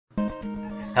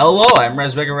Hello, I'm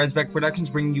Rezbek Productions,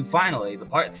 bringing you finally the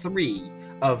part 3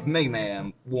 of Mega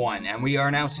Man 1, and we are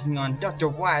now taking on Dr.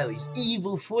 Wily's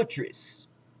Evil Fortress.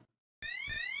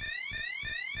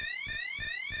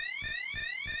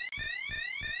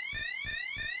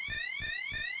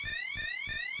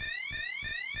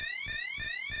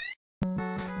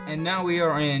 And now we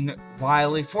are in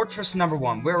Wily Fortress number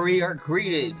 1, where we are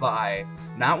greeted by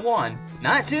not 1,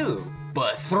 not 2,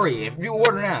 but 3. If you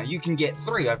order now, you can get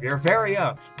 3 of your very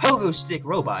own pogo stick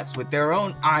robots with their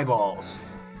own eyeballs.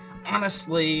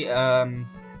 Honestly,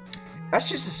 that's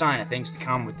just a sign of things to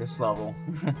come with this level.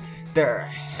 There are a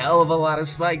hell of a lot of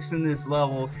spikes in this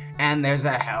level, and there's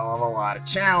a hell of a lot of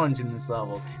challenge in this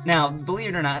level. Now,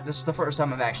 believe it or not, this is the first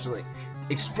time I've actually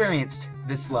experienced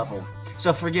this level.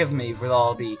 So forgive me for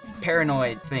all the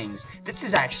paranoid things. This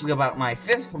is actually about my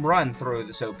 5th run through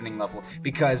this opening level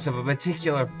because of a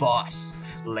particular boss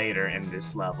later in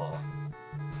this level.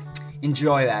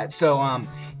 Enjoy that. So,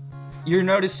 you're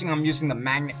noticing I'm using the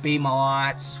magnet beam a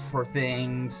lot for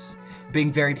things,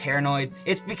 being very paranoid.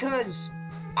 It's because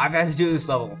I've had to do this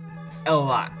level a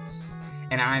lot.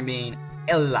 And I mean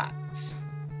a lot.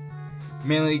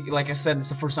 Mainly, like I said, it's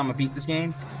the first time I beat this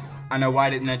game. I know, why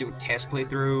didn't I do a test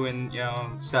playthrough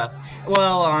and, stuff?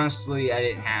 Well, honestly, I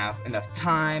didn't have enough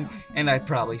time, and I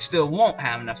probably still won't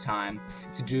have enough time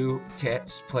to do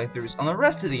test playthroughs on the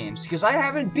rest of the games, because I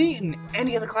haven't beaten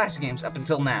any of the classic games up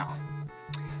until now.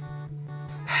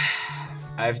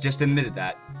 I've just admitted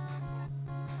that.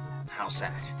 How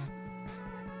sad.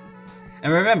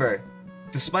 And remember,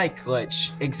 the spike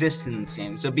glitch exists in this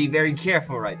game, so be very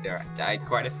careful right there. I died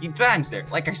quite a few times there.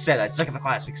 Like I said, I suck at the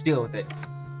classics, deal with it.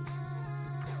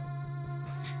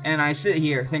 And I sit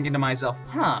here thinking to myself,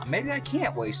 maybe I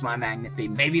can't waste my magnet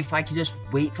beam. Maybe if I could just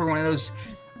wait for one of those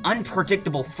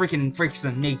unpredictable freaking freaks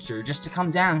of nature just to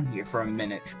come down here for a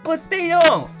minute. But they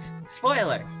don't!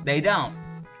 Spoiler, they don't.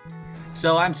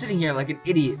 So I'm sitting here like an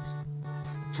idiot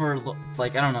for,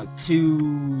 like, I don't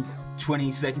know,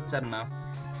 20 seconds, I don't know.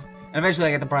 And eventually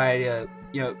I get the bright idea,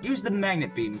 use the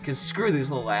magnet beam, because screw these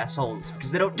little assholes,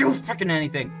 because they don't do freaking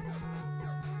anything.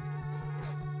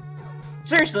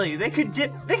 Seriously, they could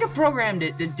program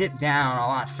it to dip down a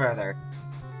lot further.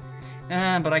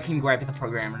 But I can gripe at the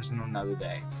programmers in another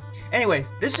day. Anyway,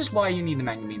 this is why you need the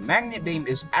magnet beam. Magnet beam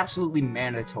is absolutely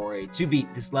mandatory to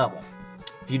beat this level.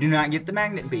 If you do not get the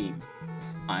magnet beam,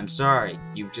 I'm sorry,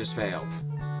 you've just failed.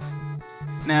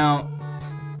 Now,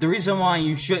 the reason why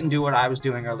you shouldn't do what I was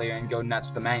doing earlier and go nuts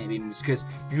with the magnet beam is because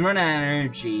if you run out of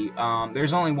energy,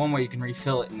 there's only one way you can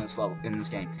refill it in this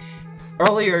game.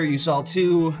 Earlier, you saw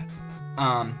 2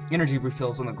 energy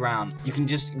refills on the ground. You can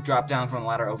just drop down from the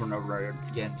ladder over and over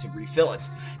again to refill it.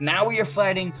 Now we are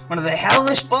fighting one of the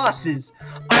hellish bosses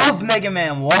of Mega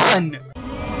Man 1!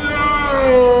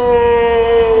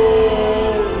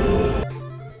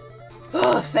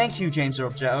 Oh, thank you, James Earl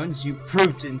Jones. You've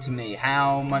proved to me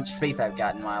how much faith I've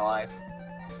got in my life.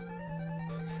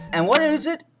 And what is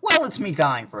it? Well, it's me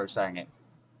dying for a second.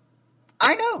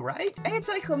 I know, right?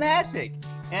 Anticlimactic.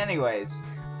 Anyways,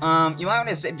 you might want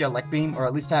to save your elect beam, or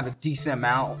at least have a decent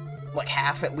amount, like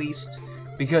half at least,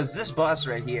 because this boss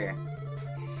right here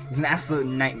is an absolute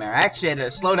nightmare. I actually had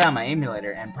to slow down my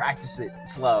emulator and practice it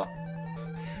slow.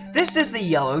 This is the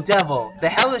Yellow Devil, the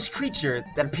hellish creature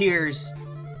that appears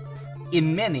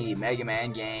in many Mega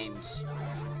Man games.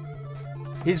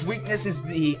 His weakness is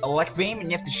the elect beam,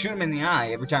 and you have to shoot him in the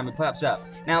eye every time he pops up.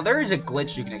 Now, there is a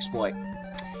glitch you can exploit.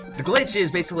 The glitch is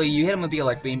basically you hit him with the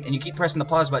elect beam, and you keep pressing the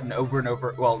pause button over and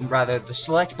over, well, rather, the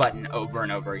select button over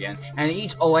and over again, and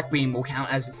each elect beam will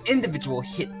count as an individual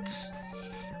hit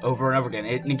over and over again.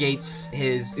 It negates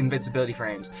his invincibility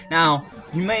frames. Now,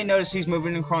 you may notice he's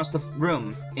moving across the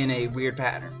room in a weird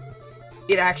pattern.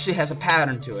 It actually has a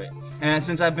pattern to it, and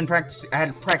since I've been I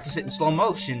had to practice it in slow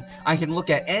motion, I can look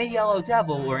at any Yellow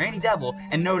Devil or any devil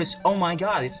and notice, oh my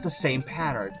god, it's the same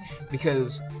pattern,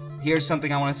 because here's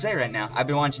something I want to say right now. I've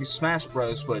been watching Smash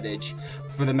Bros. Footage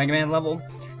for the Mega Man level.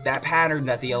 That pattern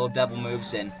that the Yellow Devil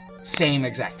moves in, same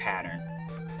exact pattern.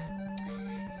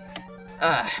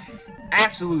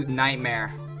 Absolute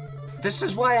nightmare. This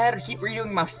is why I had to keep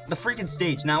redoing the freaking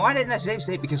stage. Now, why didn't I save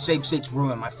state? Because save states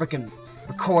ruin my freaking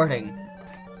recording.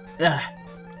 Ugh.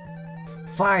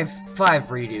 Five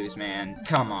redos, man.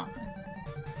 Come on.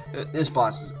 This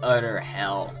boss is utter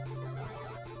hell.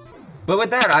 But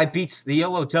with that, I beat the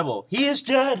Yellow Devil. He is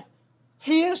dead!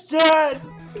 He is dead!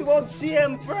 We won't see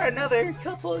him for another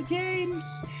couple of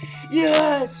games!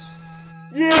 Yes!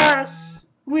 Yes!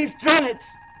 We've done it!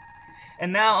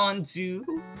 And now on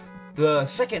to the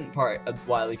second part of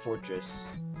Wily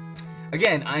Fortress.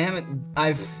 Again,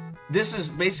 this is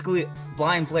basically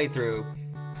blind playthrough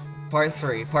Part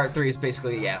 3. Part 3 is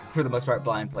basically, yeah, for the most part,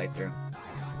 blind playthrough.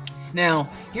 Now,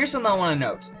 here's something I want to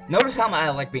note. Notice how my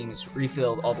Elect Beam is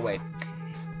refilled all the way.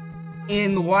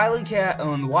 In the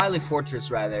Wily Fortress,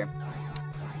 rather,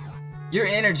 your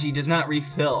energy does not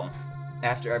refill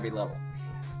after every level.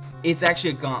 It's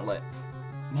actually a gauntlet.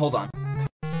 Hold on.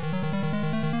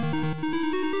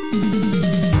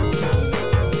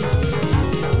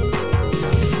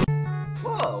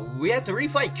 Whoa, we have to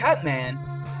refight Cutman.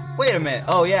 Wait a minute.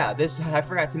 Oh yeah, this I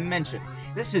forgot to mention.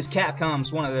 This is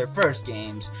Capcom's one of their first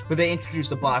games where they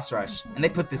introduced a boss rush, and they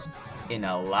put this in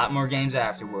a lot more games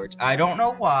afterwards. I don't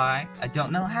know why, I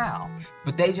don't know how,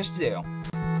 but they just do.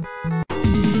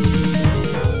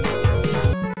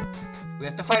 We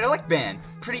have to fight Elect Band.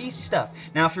 Pretty easy stuff.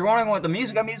 Now, if you're wondering what the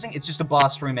music I'm using, it's just a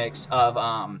boss remix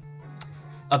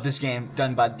of this game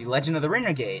done by The Legend of the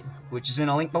Renegade, which is in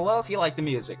a link below if you like the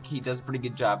music. He does a pretty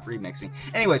good job remixing.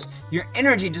 Anyways, your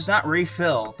energy does not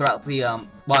refill throughout the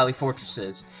Wily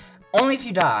Fortresses. Only if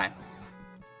you die.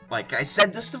 Like I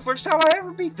said, this is the first time I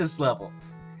ever beat this level.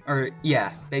 Or,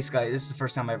 yeah, basically, this is the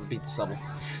first time I ever beat this level.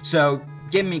 So,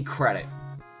 give me credit.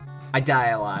 I die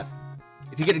a lot.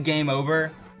 If you get a game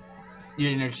over,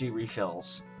 your energy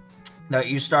refills. Now,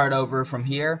 you start over from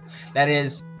here. That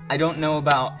is, I don't know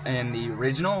about in the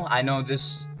original. I know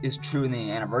this is true in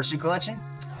the Anniversary Collection.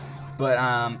 But,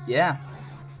 yeah.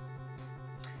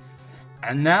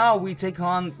 And now we take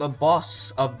on the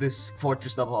boss of this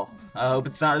fortress level. I hope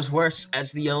it's not as worse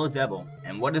as the Yellow Devil.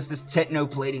 And what is this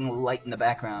techno-plating light in the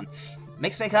background?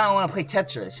 Makes me kind of want to play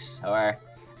Tetris, or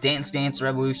Dance Dance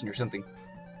Revolution or something.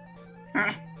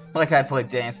 Like I played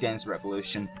Dance Dance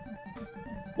Revolution.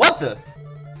 What the?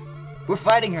 We're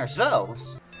fighting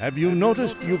ourselves. Have you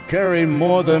noticed you carry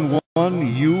more than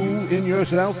one you in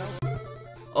yourself?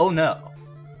 Oh no.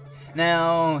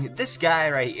 Now, this guy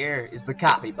right here is the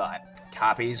copy bot.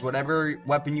 Copies whatever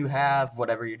weapon you have,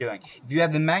 whatever you're doing. If you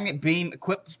have the magnet beam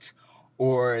equipped,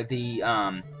 or the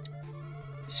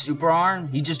super arm,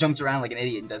 he just jumps around like an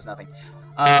idiot and does nothing.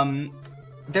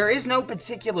 There is no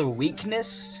particular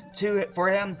weakness to it for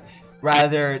him.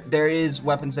 Rather, there is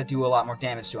weapons that do a lot more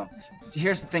damage to him.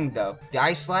 Here's the thing though, the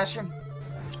Ice Slasher,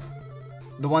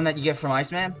 the one that you get from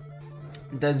Iceman,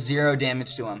 does 0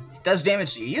 damage to him. It does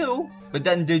damage to you, but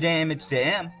doesn't do damage to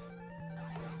him.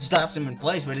 Stops him in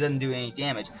place, but it doesn't do any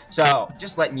damage. So,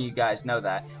 just letting you guys know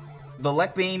that. The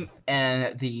Elect Beam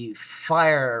and the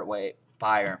Firestorm?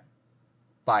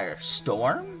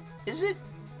 Is it?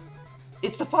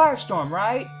 It's the Firestorm,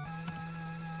 right?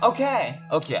 Okay.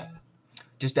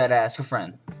 Just had to ask a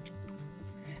friend.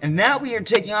 And now we are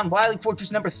taking on Wily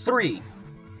Fortress number 3.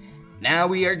 Now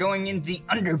we are going in the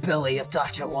underbelly of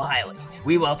Dr. Wily.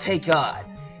 We will take on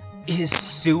his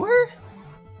sewer?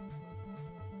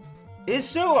 His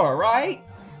sewer, right?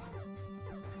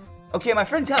 Okay, my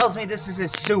friend tells me this is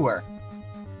his sewer.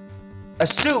 A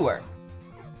sewer.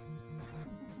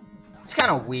 It's kind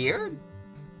of weird.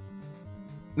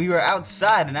 We were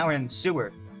outside and now we're in the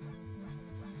sewer.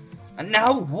 And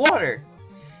now water.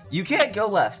 You can't go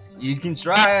left. You can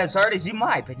try as hard as you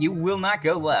might, but you will not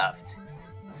go left.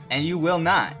 And you will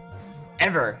not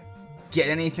ever get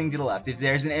anything to the left. If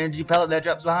there's an energy pellet that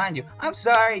drops behind you, I'm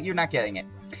sorry, you're not getting it.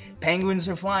 Penguins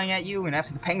are flying at you, and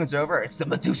after the penguins are over, it's the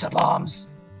Medusa bombs.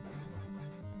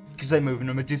 Because they move in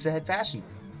a Medusa head fashion.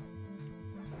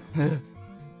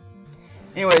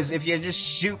 Anyways, if you just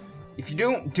shoot, if you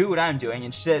don't do what I'm doing,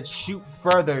 instead shoot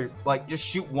further, like just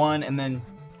shoot one and then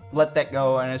let that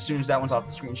go, and as soon as that one's off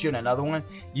the screen, shoot another one,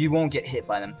 you won't get hit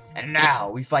by them. And now,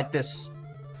 we fight this.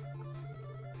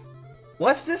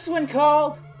 What's this one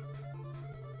called?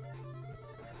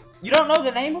 You don't know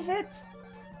the name of it?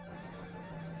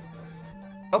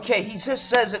 Okay, he just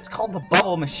says it's called the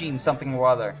Bubble Machine something or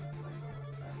other.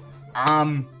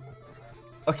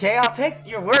 Okay, I'll take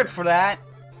your word for that.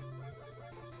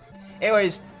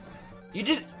 Anyways,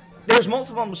 there's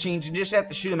multiple machines, you just have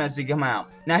to shoot them as they come out.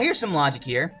 Now here's some logic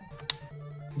here.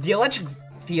 The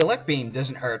Elect Beam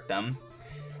doesn't hurt them.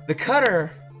 The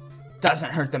Cutter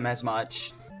doesn't hurt them as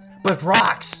much. But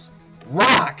rocks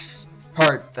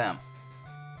hurt them.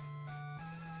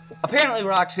 Apparently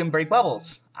rocks can break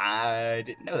bubbles. I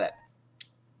didn't know that.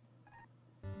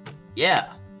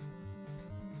 Yeah.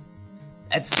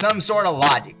 That's some sort of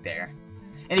logic there.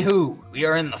 Anywho, we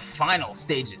are in the final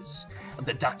stages of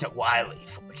the Dr. Wily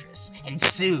Fortress, and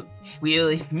soon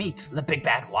we'll meet the Big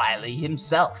Bad Wily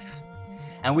himself.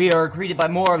 And we are greeted by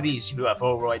more of these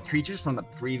UFO-roid creatures from the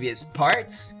previous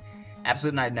parts.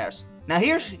 Absolute nightmares. Now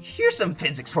here's some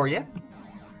physics for you.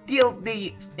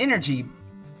 The energy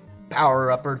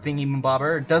power-upper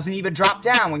thingy-bobber doesn't even drop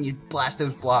down when you blast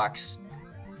those blocks.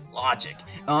 Logic.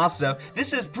 Also,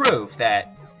 this is proof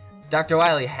that Dr.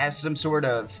 Wily has some sort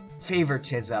of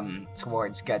favoritism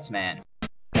towards Gutsman.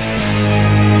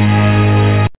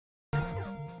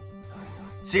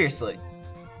 Seriously.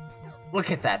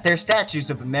 Look at that. There's statues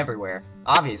of him everywhere.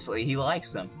 Obviously, he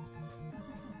likes them.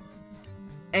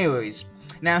 Anyways,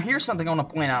 now here's something I want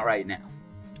to point out right now.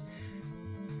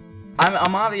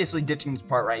 I'm obviously ditching this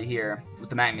part right here with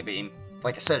the Magna Beam.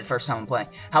 Like I said the first time I'm playing.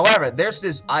 However, there's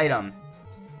this item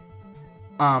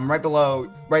right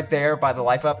below, right there by the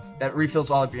life up, that refills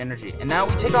all of your energy. And now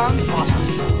we take on the boss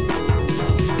rush.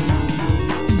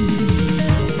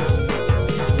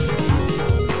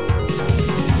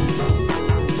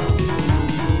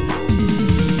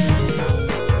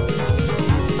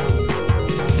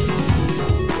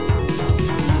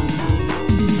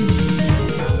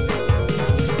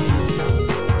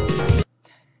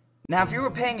 Now, if you were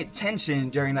paying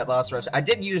attention during that boss rush, I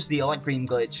did use the Elect Beam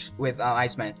glitch with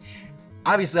Iceman.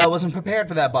 Obviously, I wasn't prepared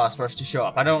for that boss rush to show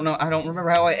up. I don't remember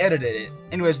how I edited it.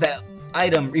 Anyways, that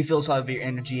item refills all of your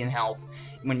energy and health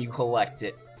when you collect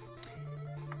it.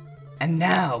 And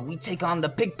now, we take on the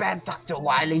big bad Dr.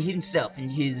 Wily himself in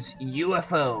his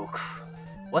UFO.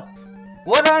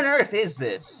 What on earth is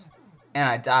this? And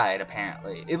I died,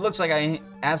 apparently. It looks like I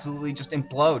absolutely just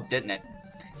implode, didn't it?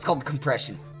 It's called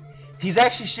compression. He's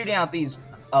actually shooting out these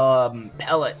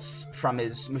pellets from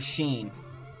his machine.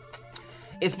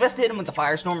 It's best to hit him with the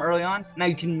Firestorm early on.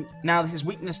 Now his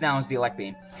weakness now is the Elect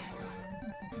Beam.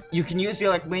 You can use the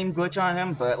Elect Beam glitch on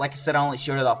him, but like I said, I only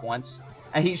showed it off once.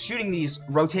 And he's shooting these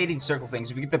rotating circle things.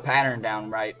 If you get the pattern down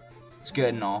right, it's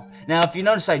good and all. Now, if you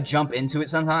notice I jump into it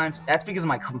sometimes, that's because of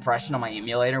my compression on my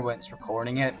emulator when it's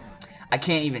recording it. I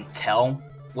can't even tell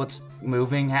what's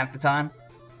moving half the time.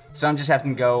 So I'm just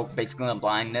having to go basically on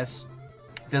blindness.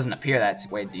 It doesn't appear that's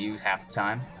the way to use half the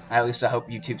time. At least I hope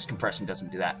YouTube's compression doesn't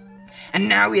do that. And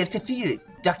now we have defeated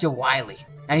Dr. Wily.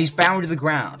 And he's bowing to the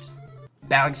ground.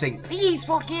 Bowing saying, "Please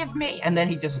forgive me!" And then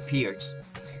he disappears.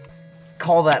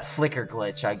 Call that flicker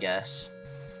glitch, I guess.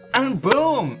 And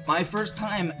boom! My first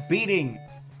time beating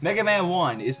Mega Man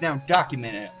 1 is now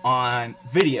documented on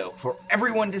video for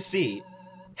everyone to see.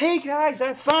 Hey guys,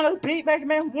 I finally beat Mega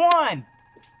Man 1!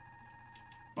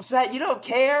 What's that? You don't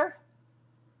care?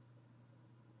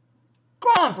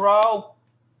 Come on, bro.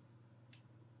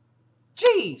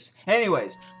 Jeez.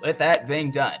 Anyways, with that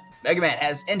being done, Mega Man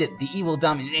has ended the evil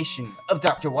domination of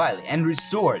Dr. Wily and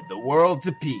restored the world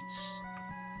to peace.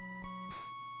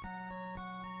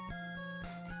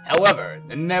 However,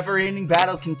 the never-ending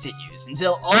battle continues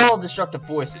until all destructive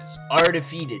forces are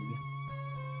defeated.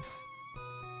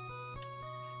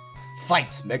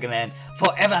 Fight, Mega Man, for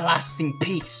everlasting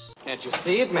peace. Can't you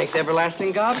see? It makes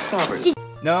everlasting gobstoppers.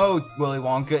 No, Willy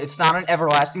Wonka, it's not an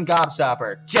everlasting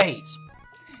gobstopper. Jeez.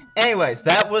 Anyways,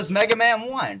 that was Mega Man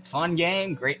 1. Fun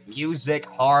game, great music,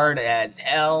 hard as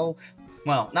hell.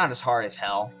 Well, not as hard as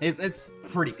hell. It's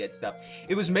pretty good stuff.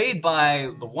 It was made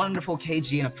by the wonderful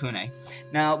Keiji Inafune.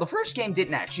 Now, the first game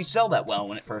didn't actually sell that well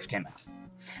when it first came out.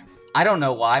 I don't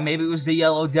know why. Maybe it was the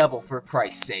Yellow Devil, for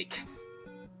Christ's sake.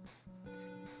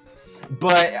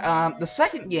 But the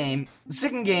second game,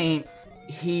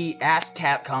 he asked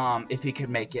Capcom if he could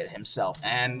make it himself,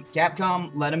 and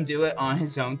Capcom let him do it on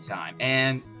his own time,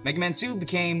 and Mega Man 2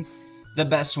 became the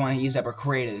best one he's ever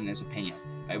created in his opinion.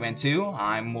 Mega Man 2,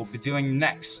 will be doing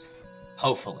next,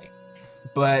 hopefully.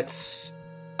 But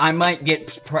I might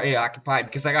get preoccupied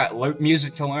because I got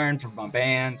music to learn for my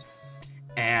band,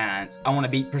 and I want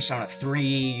to beat Persona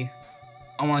 3,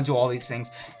 I want to do all these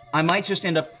things. I might just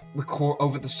end up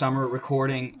over the summer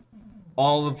recording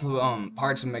all of the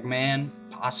parts of Mega Man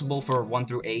possible for 1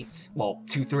 through 8, well,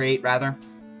 2 through 8 rather,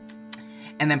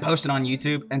 and then post it on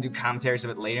YouTube and do commentaries of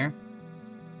it later.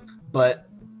 But,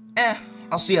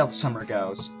 I'll see how the summer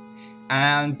goes.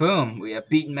 And boom, we have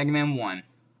beaten Mega Man 1.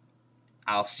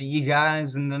 I'll see you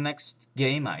guys in the next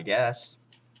game, I guess.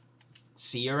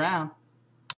 See you around.